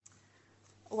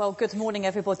Well, good morning,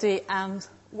 everybody, and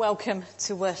welcome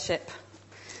to worship.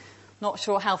 Not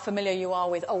sure how familiar you are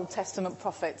with Old Testament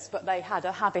prophets, but they had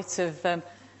a habit of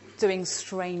doing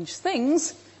strange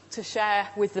things to share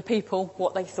with the people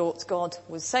what they thought God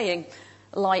was saying,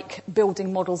 like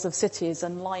building models of cities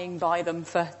and lying by them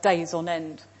for days on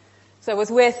end. So as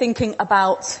we're thinking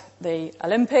about the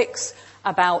Olympics,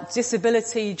 about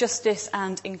disability, justice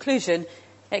and inclusion,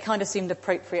 it kind of seemed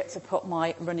appropriate to put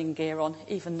my running gear on,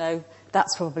 even though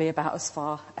that's probably about as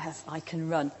far as I can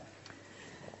run.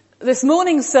 This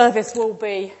morning's service will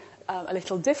be a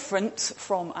little different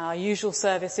from our usual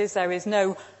services. There is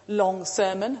no long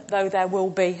sermon, though there will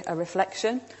be a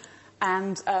reflection.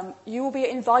 And you will be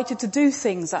invited to do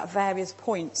things at various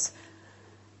points.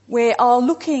 We are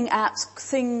looking at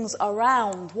things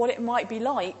around what it might be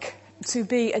like to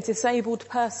be a disabled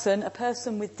person, a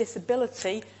person with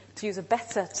disability, to use a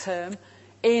better term,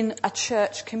 in a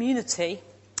church community.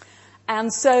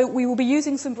 And so we will be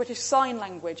using some British Sign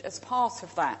Language as part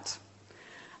of that.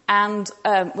 And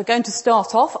we're going to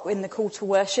start off in the call to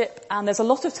worship, and there's a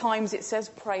lot of times it says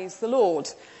praise the Lord.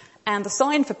 And the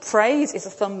sign for praise is a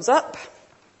thumbs up.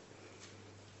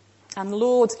 And the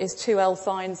Lord is two L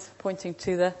signs pointing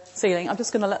to the ceiling. I'm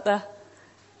just going to let the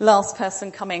last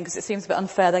person come in because it seems a bit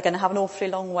unfair. They're going to have an awfully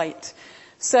long wait.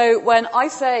 So when I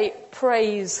say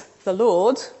praise the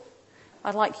Lord,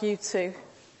 I'd like you to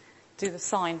do the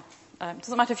sign. It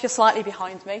doesn't matter if you're slightly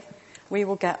behind me. We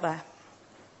will get there.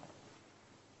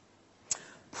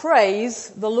 Praise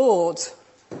the Lord.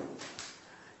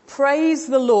 Praise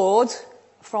the Lord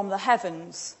from the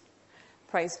heavens.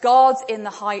 Praise God in the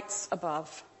heights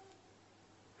above.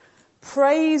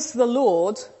 Praise the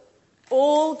Lord,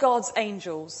 all God's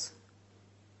angels.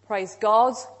 Praise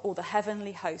God, all the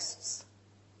heavenly hosts.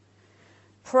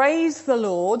 Praise the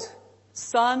Lord,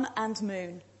 sun and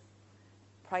moon.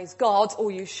 Praise God,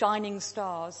 all you shining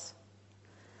stars.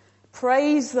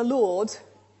 Praise the Lord,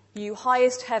 you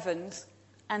highest heavens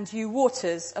and you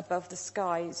waters above the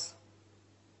skies.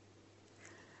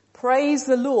 Praise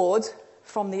the Lord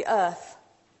from the earth.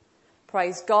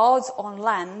 Praise God on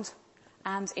land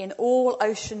and in all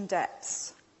ocean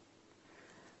depths.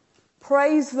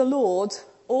 Praise the Lord,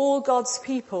 all God's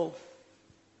people.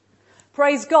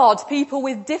 Praise God, people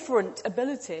with different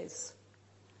abilities.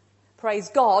 Praise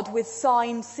God with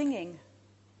sign singing.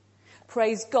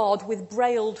 Praise God with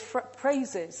brailled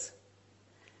praises.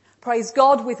 Praise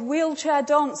God with wheelchair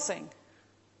dancing.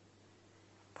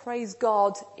 Praise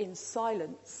God in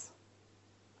silence.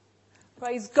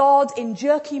 Praise God in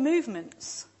jerky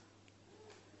movements.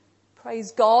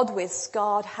 Praise God with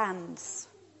scarred hands.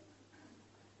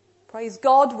 Praise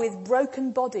God with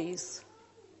broken bodies.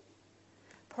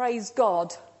 Praise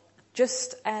God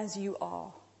just as you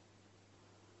are.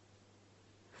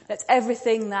 Let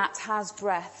everything that has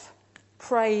breath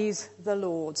praise the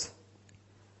Lord.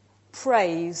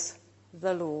 Praise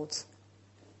the Lord.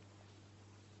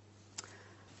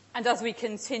 And as we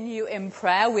continue in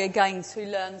prayer, we're going to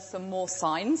learn some more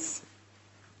signs.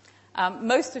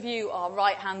 Most of you are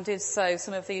right-handed, so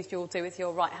some of these you'll do with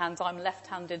your right hand. I'm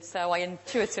left-handed, so I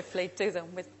intuitively do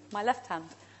them with my left hand.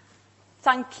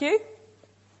 Thank you.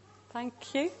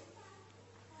 Thank you.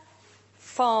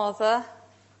 Father,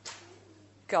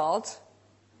 God.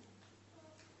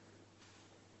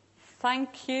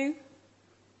 Thank you,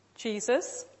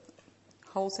 Jesus.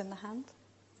 Holes in the hand.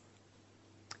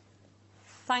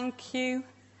 Thank you,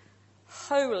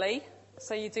 Holy.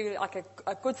 So you do like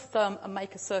a good thumb and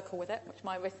make a circle with it, which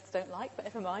my wrists don't like, but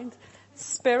never mind.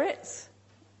 Spirit.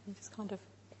 You just kind of.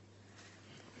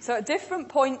 So at different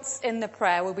points in the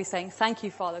prayer, we'll be saying, thank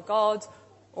you, Father God,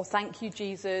 or thank you,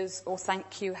 Jesus, or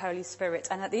thank you, Holy Spirit.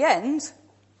 And at the end,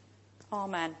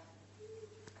 Amen.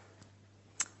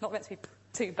 Not meant to be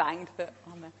too banged, but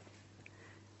Amen.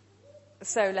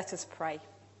 So let us pray.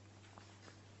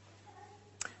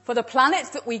 For the planet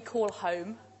that we call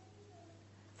home,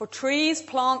 for trees,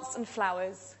 plants and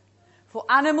flowers, for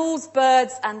animals,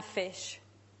 birds and fish,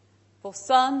 for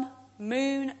sun,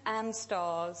 moon and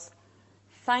stars,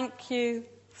 thank you,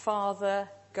 Father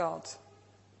God.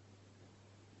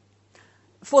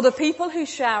 For the people who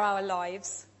share our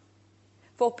lives,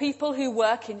 for people who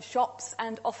work in shops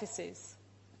and offices,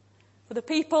 for the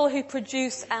people who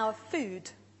produce our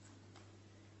food,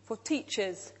 for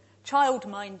teachers,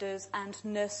 childminders and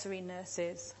nursery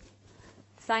nurses.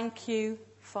 Thank you,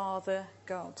 Father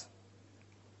God.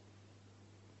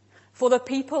 For the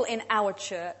people in our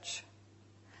church,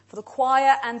 for the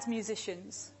choir and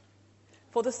musicians,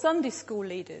 for the Sunday school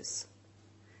leaders,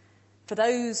 for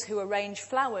those who arrange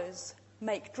flowers,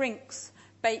 make drinks,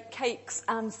 bake cakes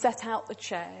and set out the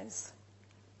chairs.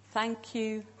 Thank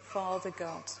you, Father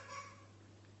God.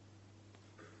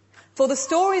 For the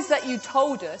stories that you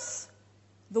told us,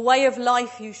 the way of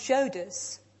life you showed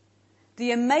us,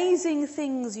 the amazing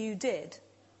things you did,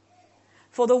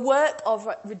 for the work of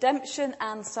redemption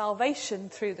and salvation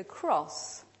through the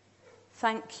cross,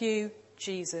 thank you,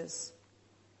 Jesus.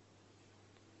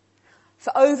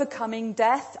 For overcoming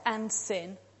death and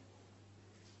sin,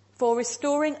 for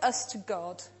restoring us to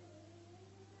God,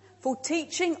 for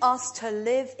teaching us to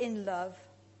live in love,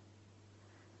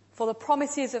 for the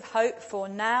promises of hope for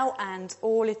now and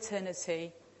all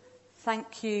eternity.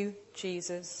 Thank you,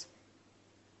 Jesus.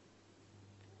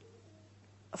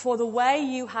 For the way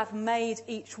you have made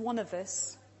each one of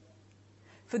us,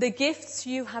 for the gifts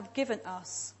you have given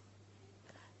us,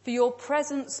 for your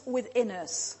presence within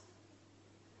us,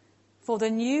 for the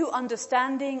new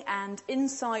understanding and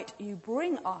insight you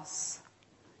bring us.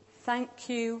 Thank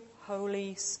you,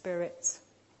 Holy Spirit.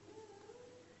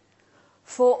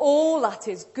 For all that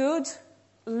is good,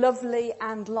 lovely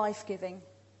and life-giving,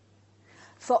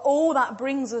 for all that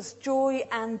brings us joy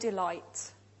and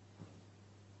delight,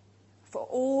 for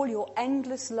all your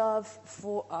endless love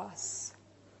for us.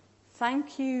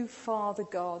 Thank you, Father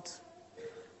God.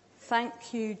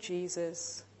 Thank you,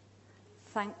 Jesus.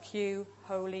 Thank you,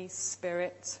 Holy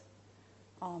Spirit.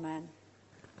 Amen.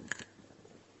 Forgive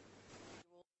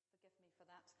me for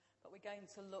that, but we're going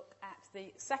to look at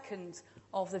the second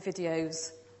of the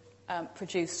videos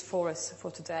produced for us for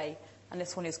today, and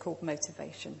this one is called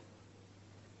Motivation.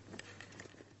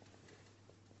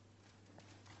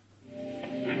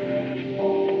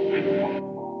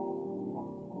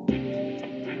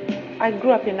 I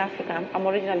grew up in Africa. I'm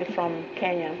originally from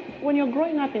Kenya. When you're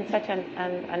growing up in such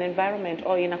an environment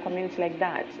or in a community like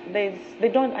that, they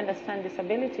don't understand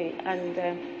disability, and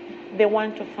they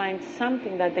want to find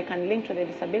something that they can link to their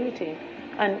disability.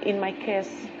 And in my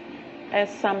case, as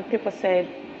some people said,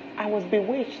 I was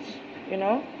bewitched,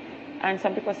 and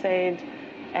some people said,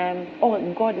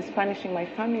 oh, God is punishing my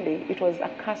family. It was a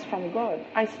curse from God.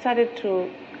 I started to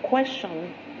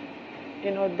question,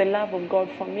 the love of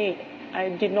God for me. I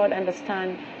did not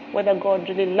understand whether God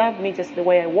really loved me just the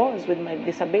way I was with my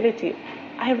disability.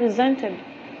 I resented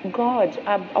God.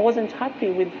 I wasn't happy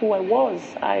with who I was.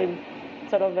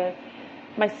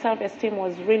 My self-esteem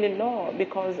was really low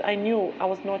because I knew I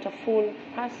was not a full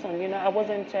person. I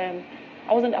wasn't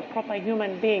a proper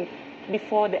human being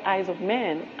before the eyes of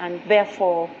men, and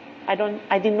therefore I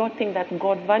did not think that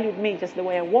God valued me just the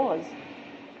way I was.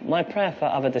 My prayer for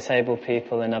other disabled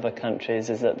people in other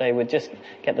countries is that they would just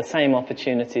get the same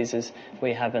opportunities as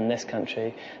we have in this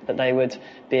country, that they would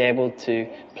be able to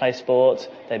play sport,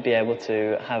 they'd be able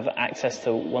to have access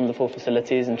to wonderful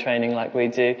facilities and training like we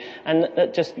do, and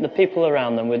that just the people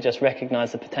around them would just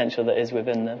recognise the potential that is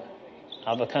within them.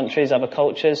 Other countries, other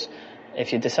cultures,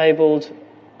 if you're disabled,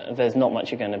 there's not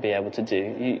much you're going to be able to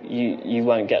do. You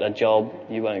won't get a job,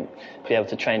 you won't be able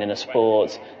to train in a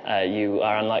sport, you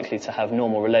are unlikely to have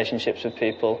normal relationships with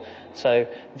people. So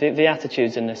the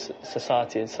attitudes in this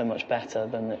society is so much better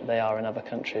than they are in other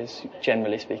countries,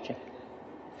 generally speaking.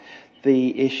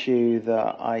 The issue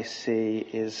that I see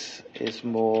is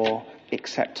more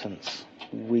acceptance.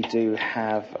 We do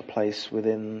have a place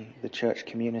within the church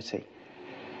community.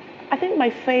 I think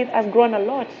my faith has grown a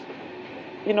lot,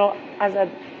 as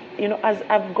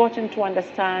I've gotten to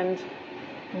understand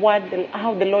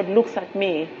how the Lord looks at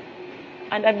me.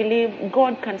 And I believe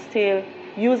God can still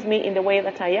use me in the way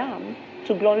that I am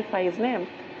to glorify His name.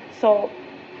 So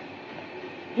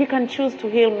He can choose to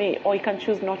heal me, or He can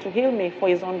choose not to heal me for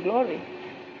His own glory.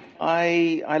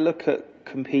 I look at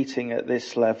competing at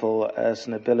this level as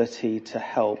an ability to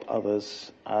help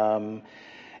others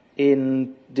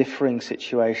in differing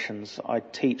situations. I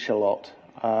teach a lot.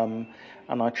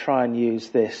 And I try and use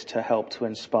this to help to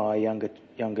inspire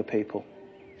younger people.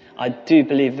 I do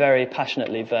believe very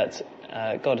passionately that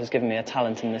God has given me a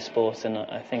talent in this sport, and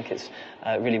I think it's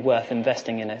really worth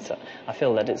investing in it. I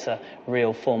feel that it's a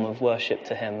real form of worship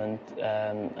to Him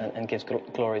and gives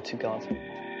glory to God.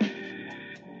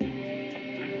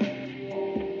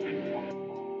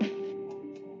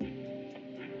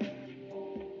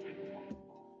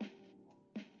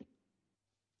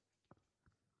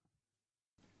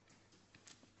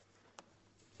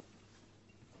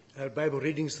 Our Bible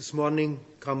readings this morning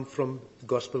come from the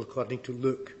Gospel according to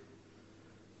Luke.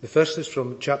 The first is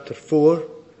from chapter 4,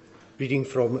 reading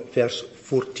from verse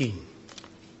 14.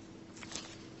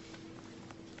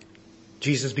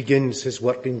 Jesus begins his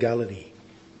work in Galilee.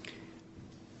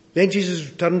 Then Jesus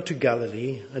returned to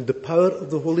Galilee, and the power of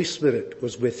the Holy Spirit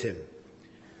was with him.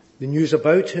 The news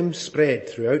about him spread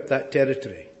throughout that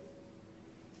territory.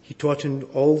 He taught in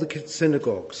all the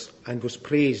synagogues and was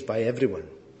praised by everyone.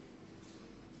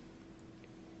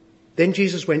 Then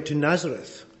Jesus went to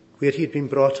Nazareth, where he had been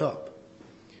brought up.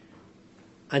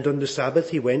 And on the Sabbath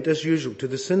he went as usual to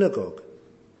the synagogue.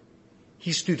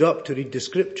 He stood up to read the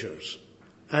scriptures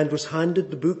and was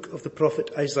handed the book of the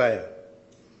prophet Isaiah.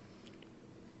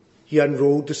 He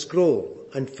unrolled the scroll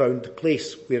and found the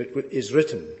place where it is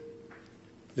written,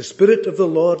 "The Spirit of the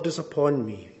Lord is upon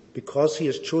me, because he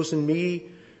has chosen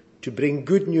me to bring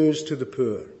good news to the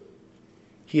poor.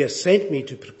 He has sent me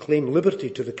to proclaim liberty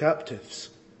to the captives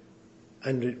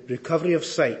and recovery of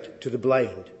sight to the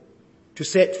blind, to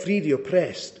set free the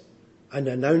oppressed and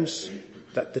announce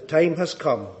that the time has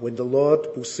come when the Lord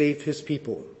will save his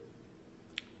people."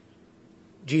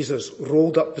 Jesus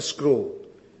rolled up the scroll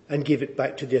and gave it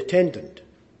back to the attendant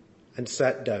and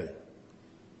sat down.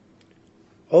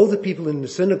 All the people in the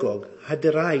synagogue had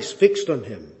their eyes fixed on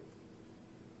him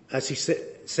as he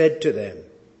said to them,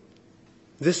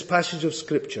 "This passage of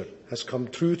scripture has come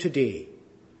true today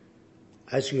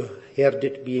as you heard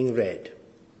it being read."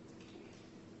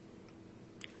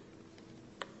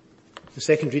 The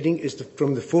second reading is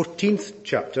from the 14th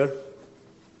chapter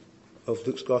of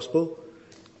Luke's Gospel.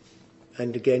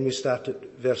 And again we start at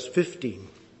verse 15.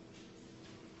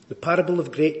 The parable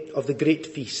of the great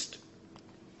feast.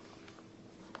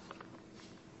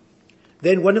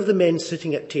 Then one of the men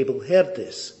sitting at table heard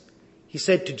this. He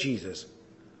said to Jesus,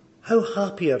 "How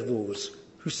happy are those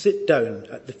who sit down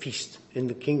at the feast in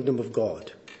the kingdom of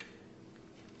God?"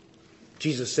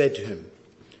 Jesus said to him,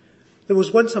 "There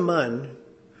was once a man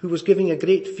who was giving a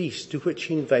great feast to which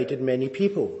he invited many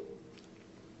people.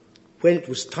 When it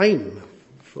was time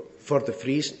for the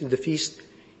feast,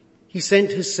 he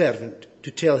sent his servant to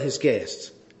tell his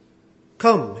guests,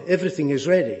 'Come, everything is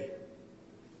ready.'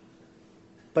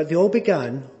 But they all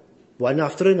began, one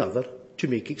after another, to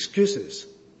make excuses.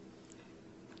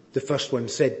 The first one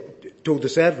told the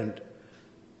servant,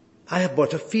 'I have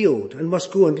bought a field and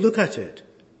must go and look at it.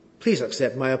 Please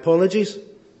accept my apologies.'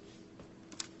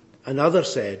 Another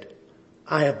said,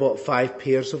 'I have bought 5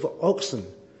 pairs of oxen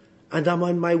and am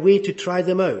on my way to try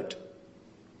them out.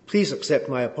 Please accept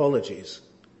my apologies.'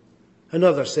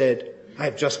 Another said, 'I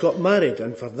have just got married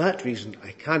and for that reason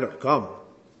I cannot come.'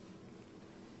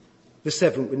 The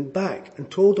servant went back and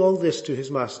told all this to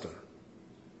his master.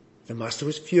 The master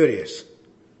was furious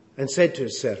and said to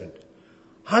his servant,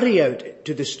 'Hurry out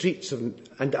to the streets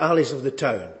and alleys of the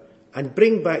town and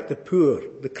bring back the poor,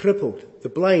 the crippled, the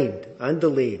blind and the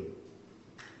lame.'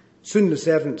 Soon the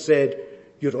servant said,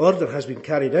 'Your order has been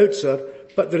carried out, sir,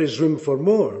 but there is room for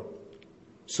more.'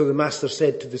 So the master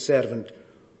said to the servant,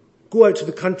 'Go out to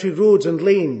the country roads and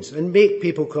lanes and make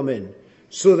people come in,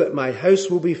 so that my house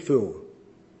will be full.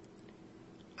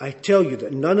 I tell you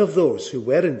that none of those who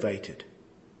were invited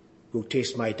will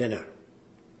taste my dinner.'"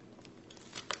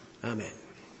 Amen.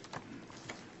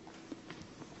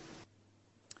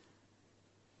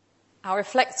 Our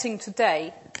reflecting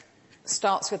today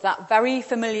starts with that very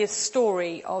familiar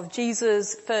story of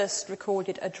Jesus' first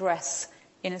recorded address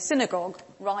in a synagogue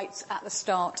right at the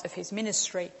start of his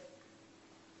ministry.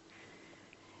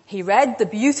 He read the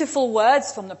beautiful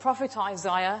words from the prophet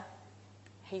Isaiah.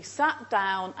 He sat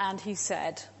down and he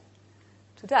said,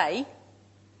 "Today,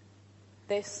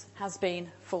 this has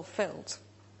been fulfilled."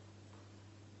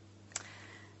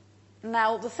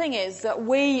 Now, the thing is that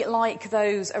we, like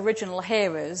those original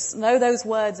hearers, know those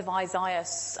words of Isaiah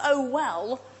so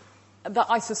well that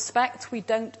I suspect we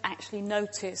don't actually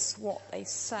notice what they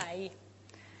say.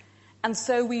 And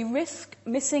so we risk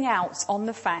missing out on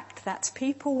the fact that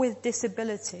people with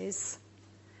disabilities,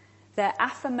 their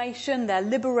affirmation, their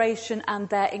liberation and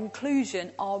their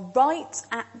inclusion are right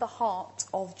at the heart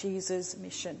of Jesus'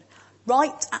 mission.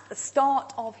 Right at the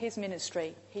start of his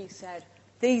ministry, he said,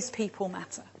 these people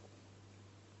matter.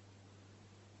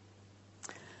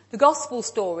 The gospel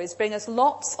stories bring us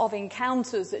lots of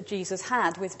encounters that Jesus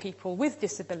had with people with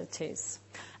disabilities.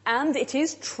 And it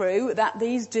is true that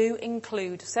these do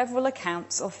include several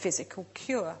accounts of physical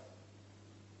cure.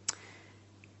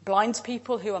 Blind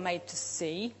people who are made to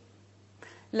see,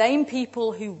 lame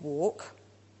people who walk,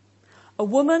 a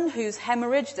woman whose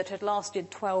hemorrhage that had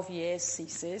lasted 12 years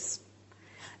ceases,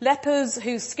 lepers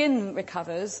whose skin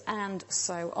recovers, and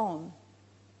so on.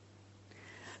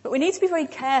 But we need to be very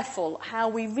careful how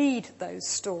we read those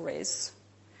stories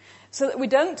so that we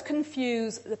don't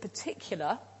confuse the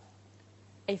particular,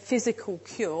 a physical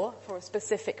cure for a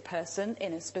specific person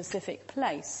in a specific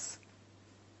place,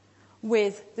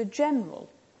 with the general,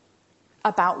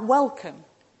 about welcome,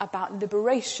 about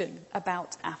liberation,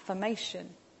 about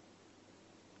affirmation.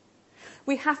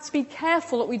 We have to be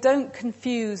careful that we don't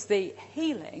confuse the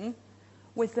healing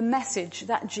with the message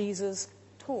that Jesus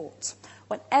taught.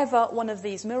 whenever one of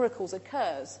these miracles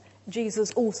occurs,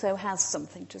 Jesus also has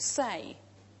something to say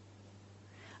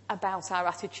about our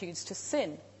attitudes to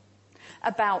sin,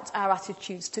 about our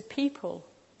attitudes to people,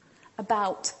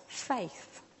 about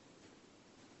faith.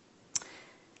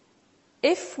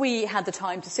 If we had the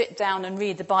time to sit down and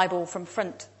read the Bible from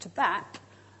front to back,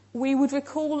 we would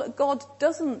recall that God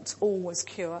doesn't always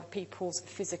cure people's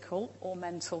physical or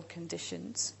mental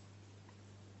conditions.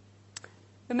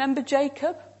 Remember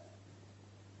Jacob?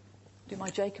 Do my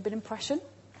Jacobin impression?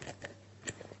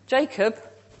 Jacob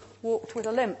walked with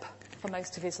a limp for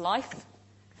most of his life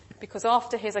because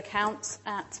after his account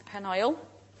at Peniel,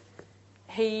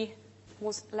 he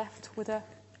was left with an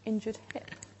injured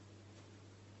hip.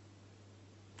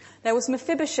 There was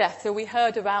Mephibosheth, who we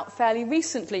heard about fairly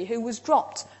recently, who was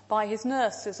dropped by his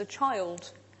nurse as a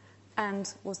child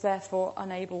and was therefore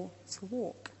unable to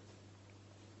walk.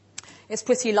 It's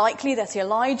pretty likely that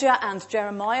Elijah and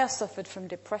Jeremiah suffered from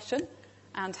depression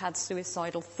and had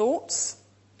suicidal thoughts.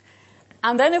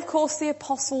 And then, of course, the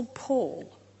Apostle Paul.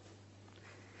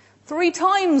 3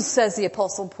 times, says the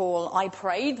Apostle Paul, I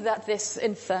prayed that this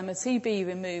infirmity be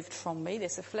removed from me,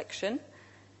 this affliction.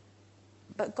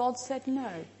 But God said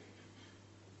no.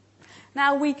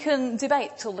 Now, we can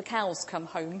debate till the cows come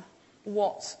home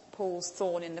what Paul's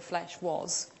thorn in the flesh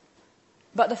was.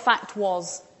 But the fact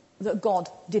was that God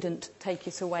didn't take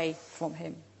it away from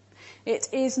him. It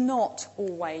is not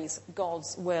always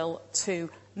God's will to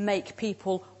make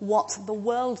people what the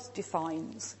world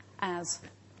defines as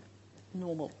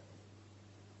normal.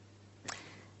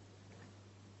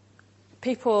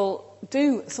 People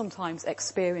do sometimes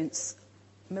experience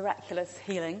miraculous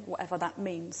healing, whatever that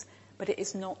means, but it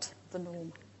is not the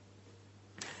norm.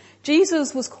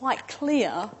 Jesus was quite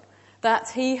clear that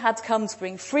he had come to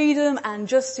bring freedom and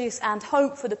justice and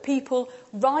hope for the people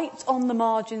right on the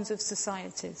margins of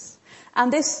societies.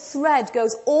 And this thread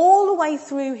goes all the way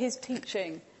through his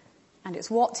teaching, and it's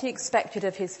what he expected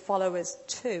of his followers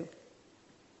too.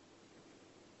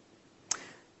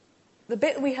 The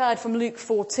bit we heard from Luke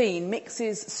 14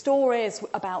 mixes stories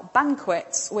about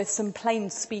banquets with some plain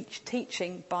speech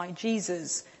teaching by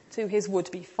Jesus to his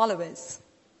would-be followers.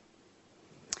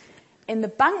 In the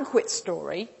banquet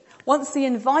story, once the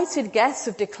invited guests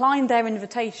have declined their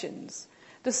invitations,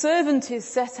 the servant is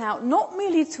set out not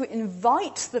merely to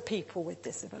invite the people with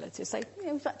disabilities, say,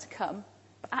 would like to come,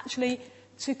 but actually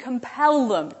to compel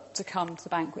them to come to the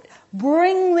banquet.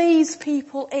 Bring these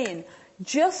people in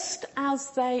just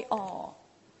as they are,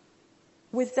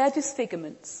 with their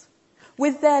disfigurements,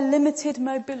 with their limited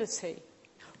mobility,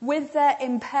 with their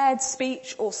impaired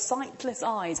speech or sightless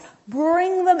eyes.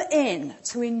 Bring them in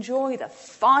to enjoy the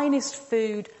finest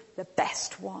food, the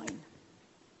best wine.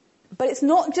 But it's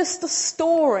not just the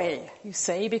story, you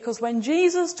see, because when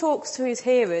Jesus talks to his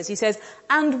hearers, he says,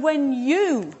 and when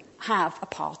you have a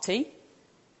party,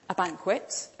 a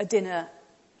banquet, a dinner,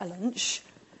 a lunch,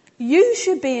 you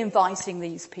should be inviting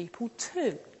these people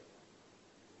too.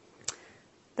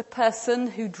 The person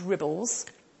who dribbles,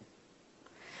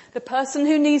 the person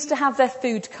who needs to have their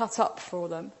food cut up for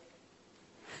them,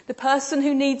 the person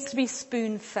who needs to be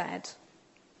spoon-fed,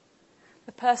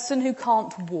 the person who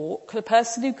can't walk, the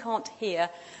person who can't hear,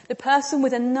 the person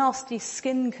with a nasty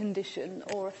skin condition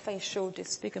or a facial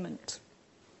disfigurement.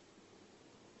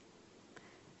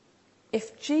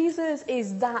 If Jesus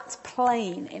is that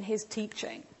plain in his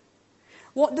teaching,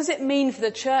 what does it mean for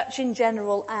the church in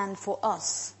general and for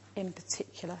us in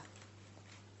particular?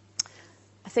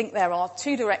 I think there are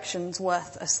 2 directions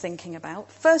worth us thinking about.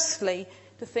 Firstly,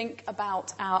 to think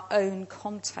about our own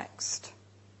context.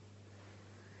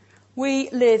 We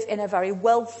live in a very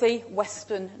wealthy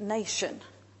Western nation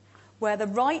where the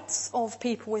rights of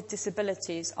people with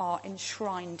disabilities are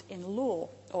enshrined in law,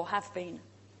 or have been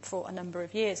for a number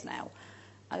of years now.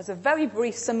 And there's a very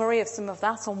brief summary of some of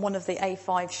that on one of the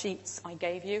A5 sheets I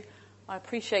gave you. I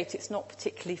appreciate it's not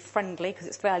particularly friendly because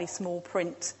it's fairly small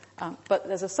print, but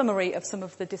there's a summary of some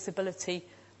of the disability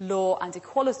law and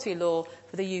equality law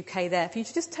for the UK there for you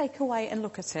to just take away and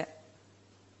look at it.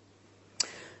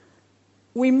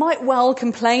 We might well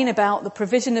complain about the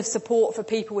provision of support for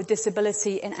people with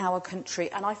disability in our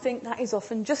country, and I think that is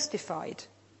often justified.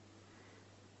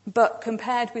 But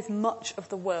compared with much of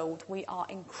the world, we are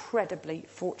incredibly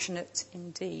fortunate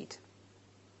indeed.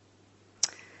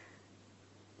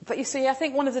 But you see, I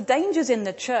think one of the dangers in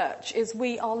the church is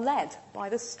we are led by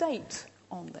the state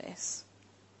on this.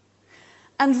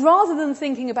 And rather than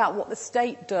thinking about what the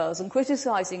state does and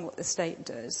criticising what the state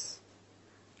does,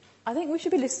 I think we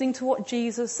should be listening to what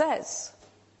Jesus says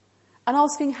and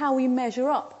asking how we measure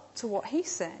up to what he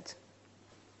said.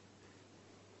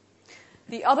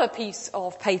 The other piece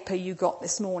of paper you got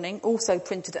this morning, also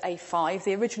printed at A5,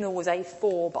 the original was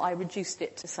A4, but I reduced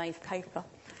it to save paper,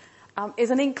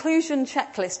 is an inclusion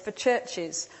checklist for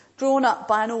churches drawn up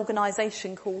by an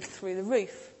organisation called Through the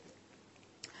Roof.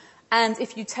 And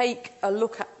if you take a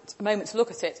moment to look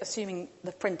at it, assuming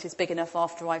the print is big enough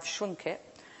after I've shrunk it,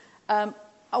 I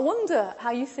wonder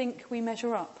how you think we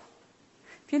measure up.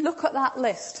 If you look at that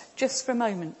list just for a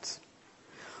moment,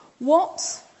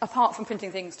 what, apart from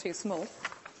printing things too small,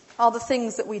 are the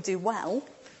things that we do well,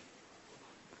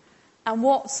 and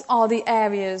what are the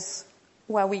areas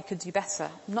where we could do better?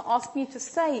 I'm not asking you to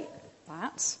say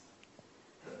that,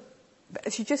 but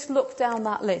if you just look down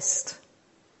that list,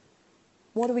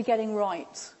 what are we getting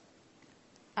right,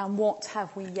 and what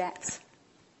have we yet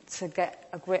to get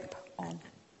a grip on?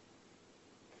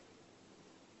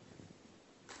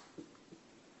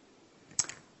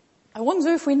 I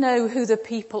wonder if we know who the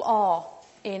people are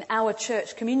in our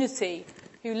church community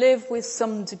who live with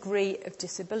some degree of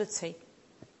disability.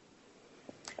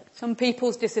 Some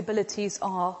people's disabilities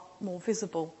are more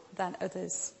visible than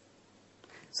others.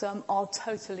 Some are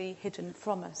totally hidden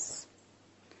from us.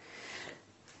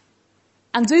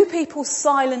 And do people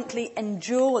silently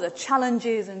endure the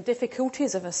challenges and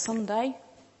difficulties of a Sunday?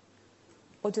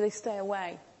 Or do they stay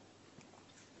away?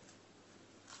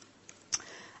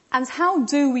 And how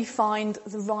do we find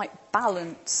the right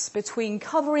balance between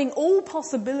covering all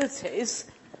possibilities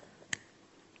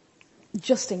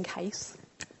just in case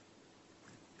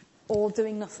or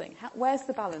doing nothing? Where's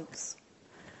the balance?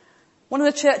 One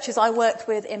of the churches I worked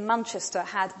with in Manchester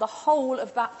had the whole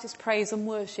of Baptist Praise and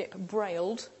Worship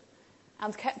brailled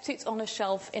and kept it on a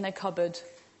shelf in a cupboard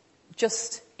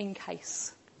just in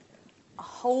case. A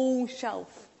whole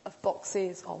shelf of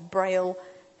boxes of braille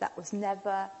that was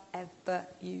never, ever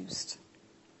used.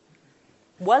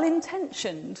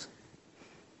 Well-intentioned,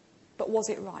 but was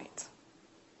it right?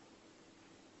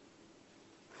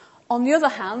 On the other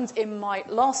hand, in my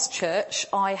last church,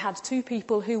 I had two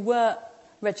people who were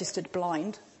registered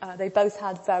blind. They both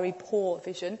had very poor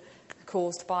vision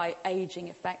caused by ageing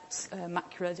effects,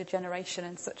 macular degeneration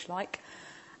and such like.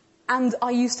 And I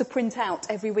used to print out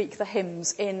every week the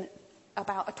hymns in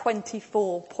about a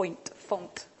 24-point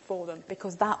font for them,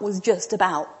 because that was just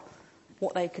about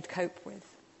what they could cope with.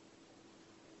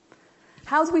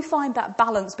 How do we find that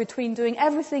balance between doing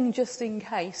everything just in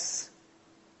case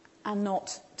and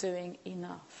not doing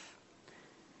enough?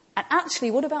 And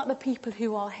actually, what about the people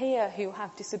who are here who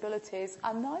have disabilities,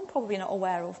 and I'm probably not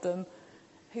aware of them,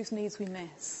 whose needs we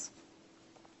miss?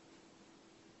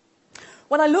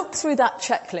 When I looked through that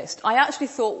checklist, I actually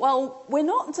thought, well, we're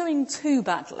not doing too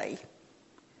badly,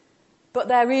 but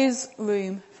there is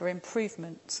room for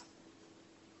improvement.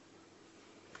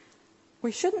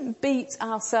 We shouldn't beat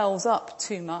ourselves up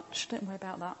too much, don't worry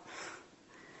about that.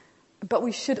 But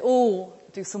we should all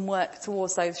do some work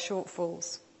towards those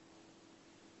shortfalls.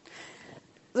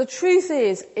 The truth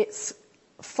is, that's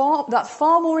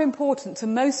far more important to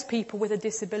most people with a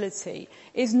disability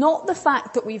is not the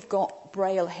fact that we've got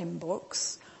Braille hymn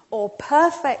books or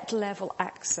perfect level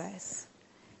access.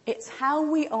 It's how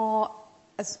we are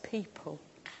as people.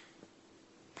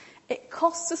 It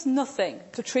costs us nothing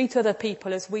to treat other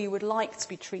people as we would like to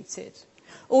be treated,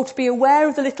 or to be aware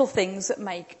of the little things that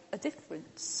make a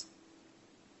difference.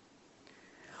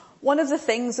 One of the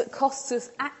things that costs us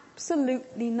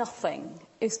absolutely nothing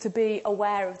is to be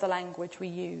aware of the language we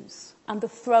use and the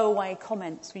throwaway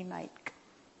comments we make.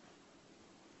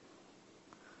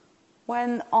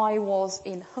 When I was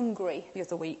in Hungary the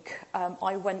other week,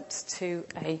 I went to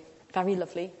a very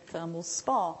lovely thermal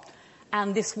spa,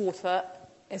 and this water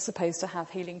is supposed to have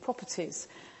healing properties.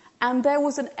 And there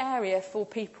was an area for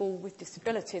people with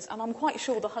disabilities, and I'm quite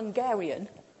sure the Hungarian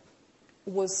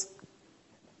was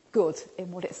good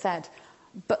in what it said.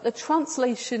 But the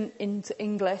translation into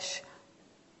English,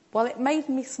 well, it made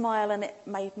me smile and it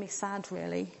made me sad,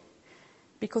 really,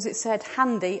 because it said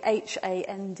handy,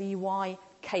 H-A-N-D-Y,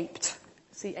 caped,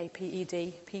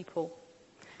 C-A-P-E-D, people.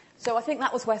 So I think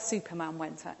that was where Superman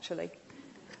went, actually.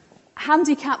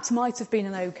 Handicapped might have been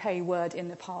an okay word in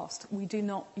the past. We do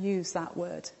not use that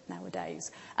word nowadays.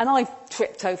 And I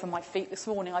tripped over my feet this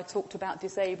morning. I talked about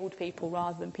disabled people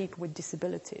rather than people with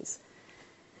disabilities.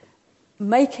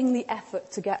 Making the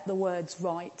effort to get the words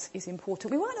right is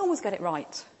important. We won't always get it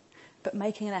right, but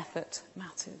making an effort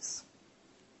matters.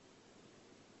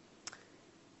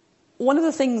 One of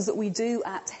the things that we do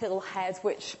at Hillhead,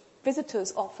 which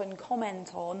visitors often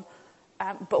comment on,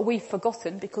 but we've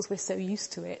forgotten because we're so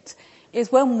used to it,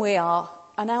 is when we are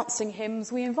announcing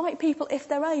hymns, we invite people, if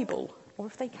they're able, or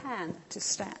if they can, to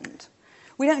stand.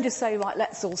 We don't just say, right,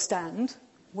 let's all stand,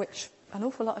 which an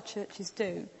awful lot of churches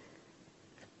do.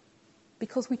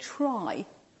 because we try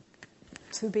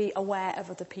to be aware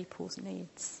of other people's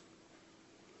needs.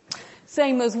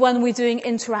 Same as when we're doing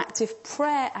interactive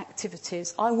prayer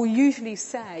activities, I will usually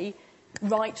say,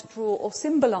 write, draw or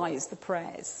symbolise the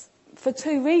prayers for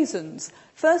two reasons.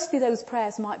 Firstly, those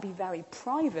prayers might be very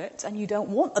private and you don't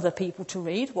want other people to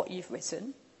read what you've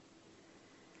written.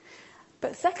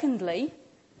 But secondly,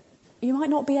 you might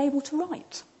not be able to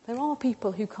write. There are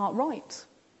people who can't write,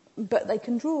 but they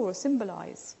can draw or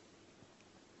symbolise.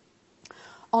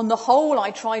 On the whole,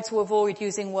 I try to avoid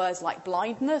using words like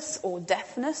blindness or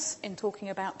deafness in talking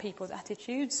about people's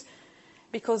attitudes,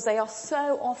 because they are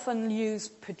so often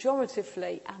used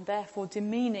pejoratively and therefore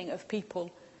demeaning of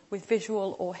people with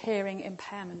visual or hearing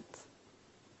impairment.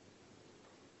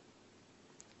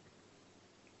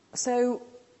 So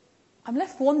I'm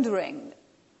left wondering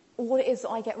what it is that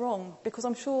I get wrong, because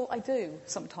I'm sure I do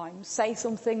sometimes say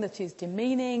something that is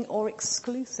demeaning or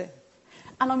exclusive,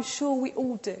 and I'm sure we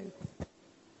all do.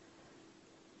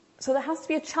 So there has to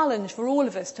be a challenge for all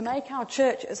of us to make our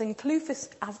church as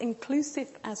inclusive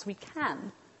as we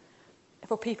can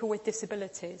for people with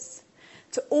disabilities.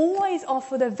 To always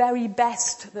offer the very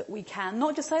best that we can,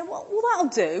 not just say, well that'll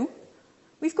do.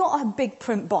 We've got a big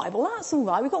print Bible, that's all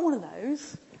right. We've got one of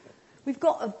those. We've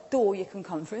got a door you can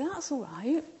come through, that's all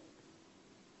right.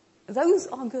 Those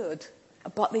are good,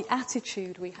 but the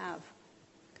attitude we have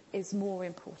is more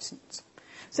important.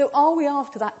 So are we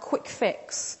after that quick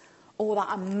fix or that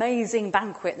amazing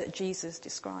banquet that Jesus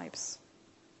describes?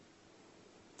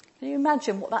 Can you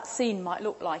imagine what that scene might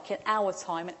look like in our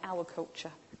time and our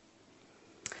culture?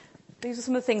 These are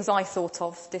some of the things I thought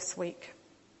of this week.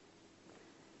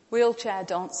 Wheelchair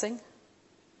dancing,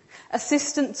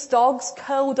 assistants' dogs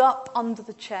curled up under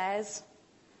the chairs,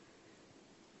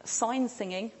 sign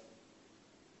singing,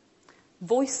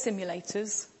 voice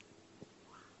simulators,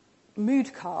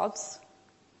 mood cards,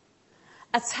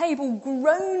 a table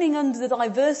groaning under the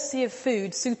diversity of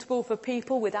food suitable for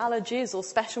people with allergies or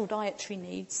special dietary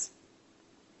needs,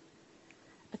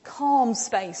 a calm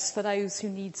space for those who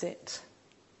needs it,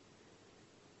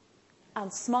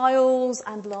 and smiles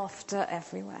and laughter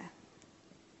everywhere.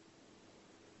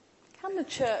 Can the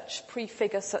church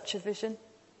prefigure such a vision?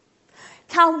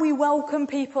 Can we welcome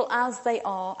people as they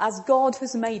are, as God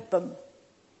has made them,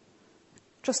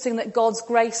 trusting that God's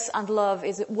grace and love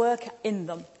is at work in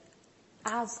them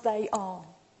as they are?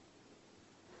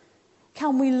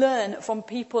 Can we learn from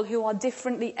people who are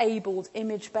differently abled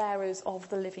image bearers of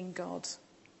the living God?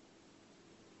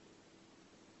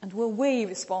 And will we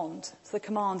respond to the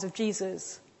commands of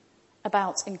Jesus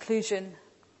about inclusion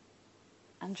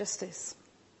and justice?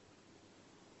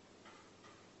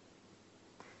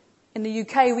 In the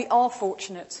UK, we are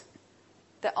fortunate.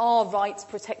 There are rights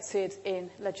protected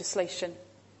in legislation.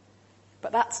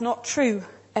 But that's not true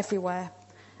everywhere.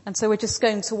 And so we're just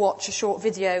going to watch a short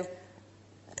video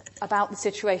about the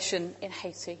situation in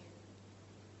Haiti.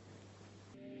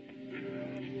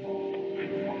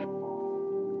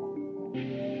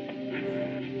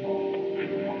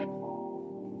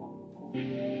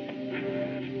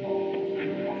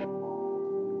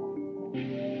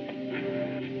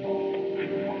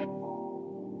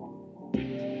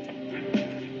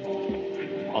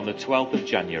 On the 12th of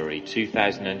January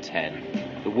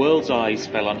 2010, the world's eyes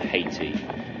fell on Haiti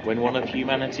when one of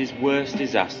humanity's worst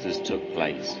disasters took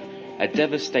place, a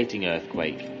devastating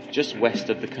earthquake just west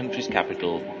of the country's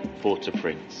capital,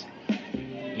 Port-au-Prince.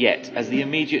 Yet, as the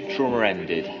immediate trauma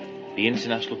ended, the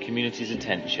international community's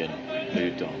attention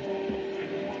moved on.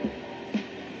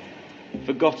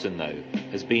 Forgotten, though,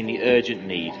 has been the urgent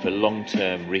need for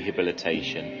long-term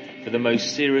rehabilitation for the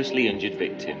most seriously injured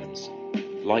victims,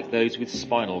 like those with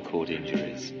spinal cord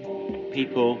injuries,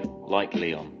 people like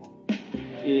Leon.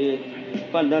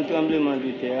 Pendant tremblement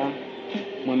de terre,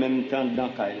 moi-même j'étais dans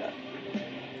Kaila.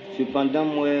 Cependant,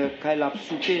 moi Kaila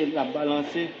sauté, la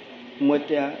balancer, moi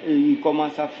il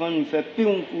commence à fendre, me fait puis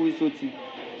on courir sortir.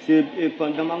 C'est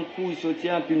pendant que je courir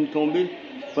sortir puis me tomber,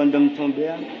 pendant me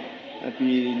tomber et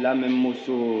puis là même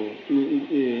morceau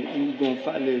une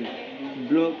gonfale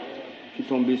bloc qui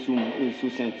tombait sous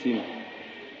ceinture.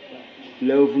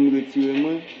 Là où vous me retirez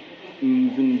moi, je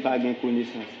ne pas gain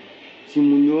connaissance. Si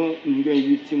moun yo, m'gen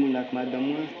 8 ti moun ak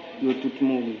madame moi, yo tout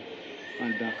mouri en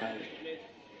Dakar.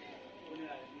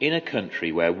 In a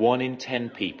country where 1 in 10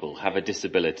 people have a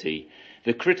disability,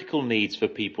 the critical needs for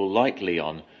people like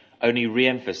Leon only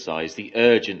re-emphasize the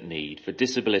urgent need for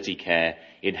disability care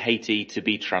in Haiti to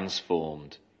be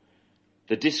transformed.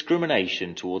 The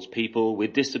discrimination towards people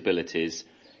with disabilities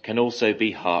can also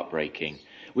be heartbreaking,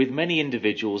 with many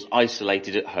individuals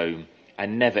isolated at home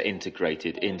and never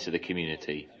integrated into the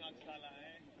community.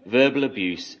 verbal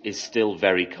abuse is still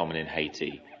very common in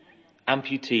Haiti.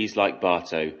 Amputees like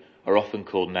Barto are often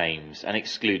called names and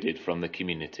excluded from the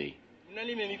community. In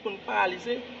Haiti,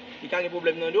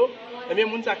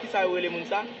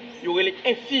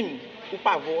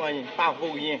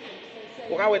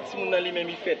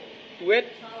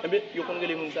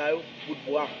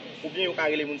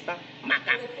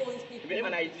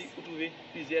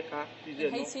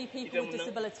 people with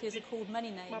disabilities are called many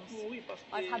names.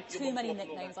 I've had too many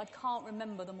nicknames. I can't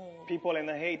remember them all. People in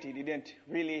Haiti didn't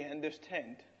really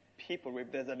understand people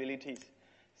with disabilities.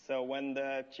 So when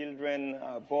the children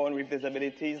are born with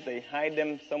disabilities, they hide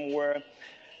them somewhere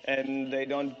and they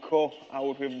don't go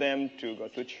out with them to go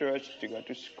to church, to go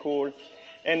to school.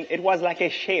 And it was like a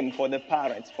shame for the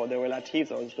parents, for the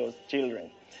relatives of those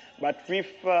children. But with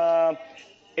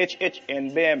HH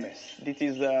and BMS, this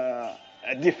is a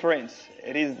difference.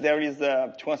 There is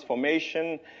a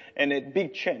transformation and a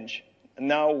big change.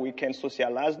 Now we can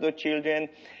socialize the children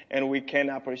and we can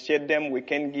appreciate them. We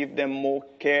can give them more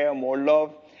care, more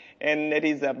love. And it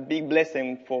is a big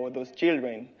blessing for those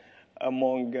children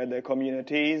among the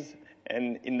communities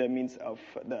and in the midst of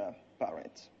the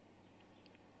parents.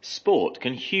 Sport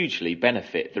can hugely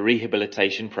benefit the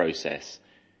rehabilitation process.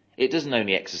 It doesn't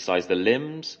only exercise the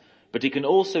limbs, but it can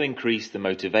also increase the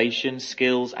motivation,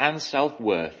 skills and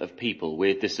self-worth of people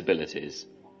with disabilities.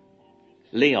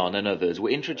 Leon and others were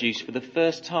introduced for the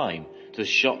first time to the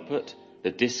shot put,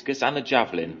 the discus and the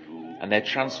javelin, and their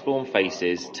transformed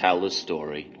faces tell the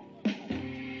story.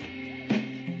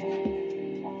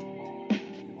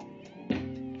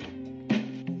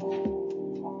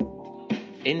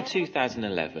 In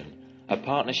 2011, a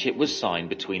partnership was signed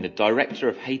between the Director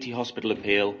of Haiti Hospital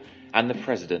Appeal and the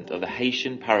President of the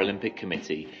Haitian Paralympic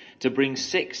Committee to bring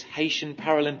 6 Haitian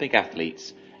Paralympic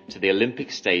athletes to the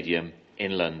Olympic Stadium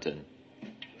in London.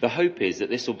 The hope is that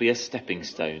this will be a stepping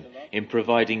stone in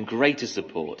providing greater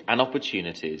support and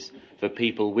opportunities for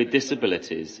people with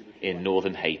disabilities in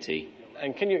northern Haiti.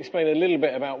 And can you explain a little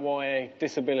bit about why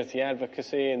disability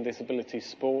advocacy and disability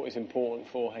sport is important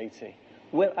for Haiti?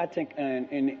 Well, I think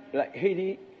in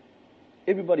Haiti,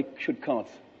 everybody should count.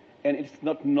 And it's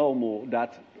not normal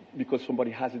that because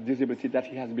somebody has a disability that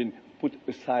he has been put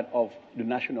aside of the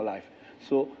national life.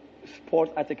 So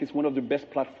sport, I think, is one of the best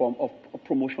platforms of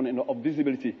promotion and of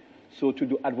visibility. So to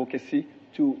do advocacy,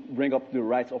 to bring up the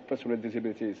rights of persons with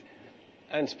disabilities.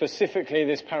 And specifically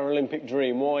this Paralympic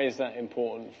dream, why is that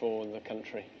important for the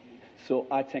country? So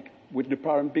I think with the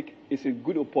Paralympic, it's a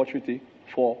good opportunity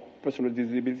for persons with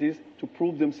disabilities to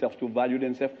prove themselves, to value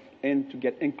themselves, and to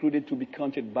get included, to be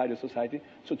counted by the society,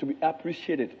 so to be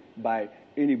appreciated by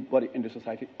anybody in the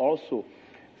society. Also,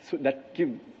 so that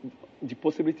gives the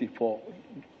possibility for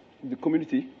the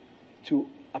community to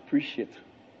appreciate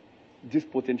this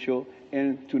potential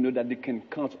and to know that they can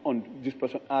count on this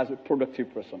person as a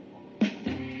productive person.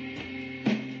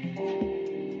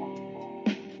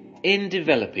 In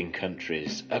developing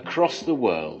countries across the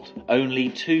world,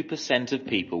 only 2% of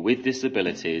people with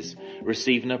disabilities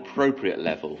receive an appropriate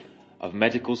level of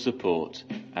medical support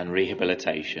and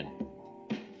rehabilitation.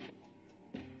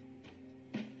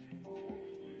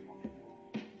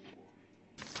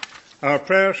 Our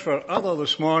prayers for Ada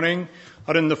this morning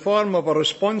are in the form of a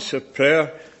responsive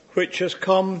prayer which has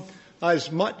come,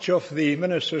 as much of the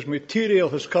minister's material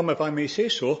has come, if I may say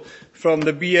so, from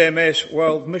the BMS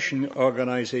World Mission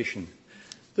Organisation.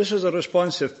 This is a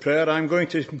responsive prayer. I'm going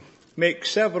to make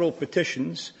several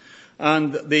petitions,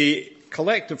 and the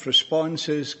collective response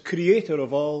is, Creator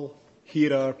of all,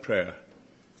 hear our prayer.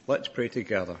 Let's pray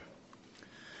together.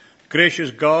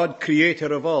 Gracious God,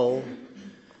 Creator of all,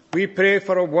 we pray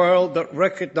for a world that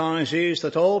recognises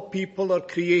that all people are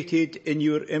created in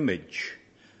your image,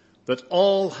 that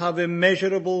all have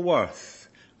immeasurable worth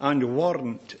and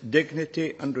warrant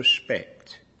dignity and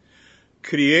respect.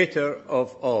 Creator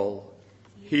of all,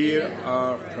 hear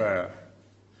our prayer.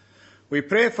 We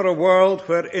pray for a world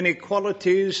where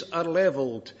inequalities are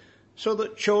levelled so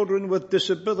that children with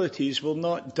disabilities will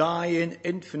not die in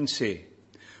infancy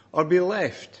or be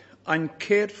left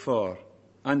uncared for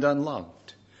and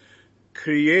unloved.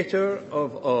 Creator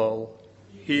of all,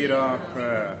 hear our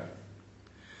prayer.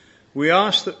 We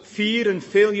ask that fear and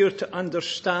failure to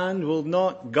understand will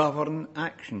not govern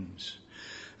actions,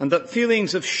 and that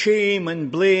feelings of shame and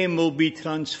blame will be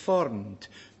transformed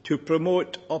to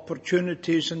promote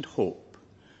opportunities and hope.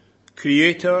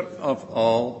 Creator of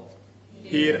all,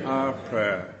 hear our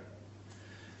prayer.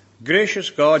 Gracious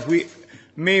God,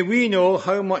 may we know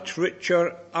how much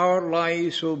richer our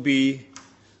lives will be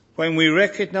when we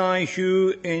recognise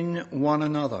you in one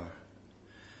another.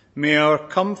 May our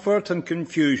comfort and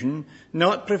confusion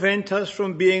not prevent us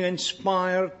from being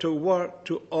inspired to work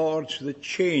towards the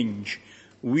change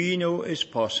we know is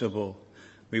possible.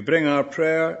 We bring our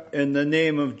prayer in the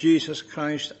name of Jesus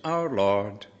Christ our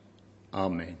Lord.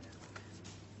 Amen.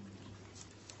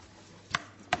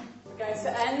 We're going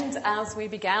to end as we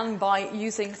began by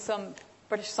using some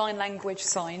British Sign Language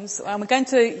signs. We're going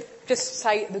to just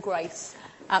say the grace.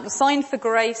 The sign for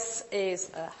grace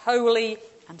is a holy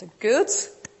and a good.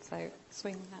 So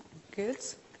swing that good.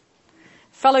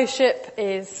 Fellowship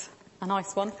is a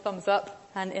nice one, thumbs up,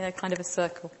 and in a kind of a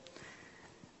circle.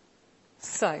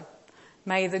 So,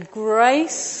 may the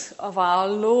grace of our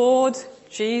Lord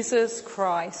Jesus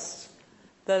Christ,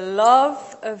 the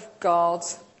love of God,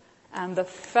 and the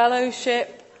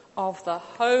fellowship of the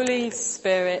Holy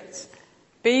Spirit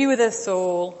be with us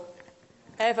all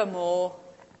evermore.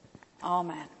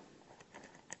 Amen.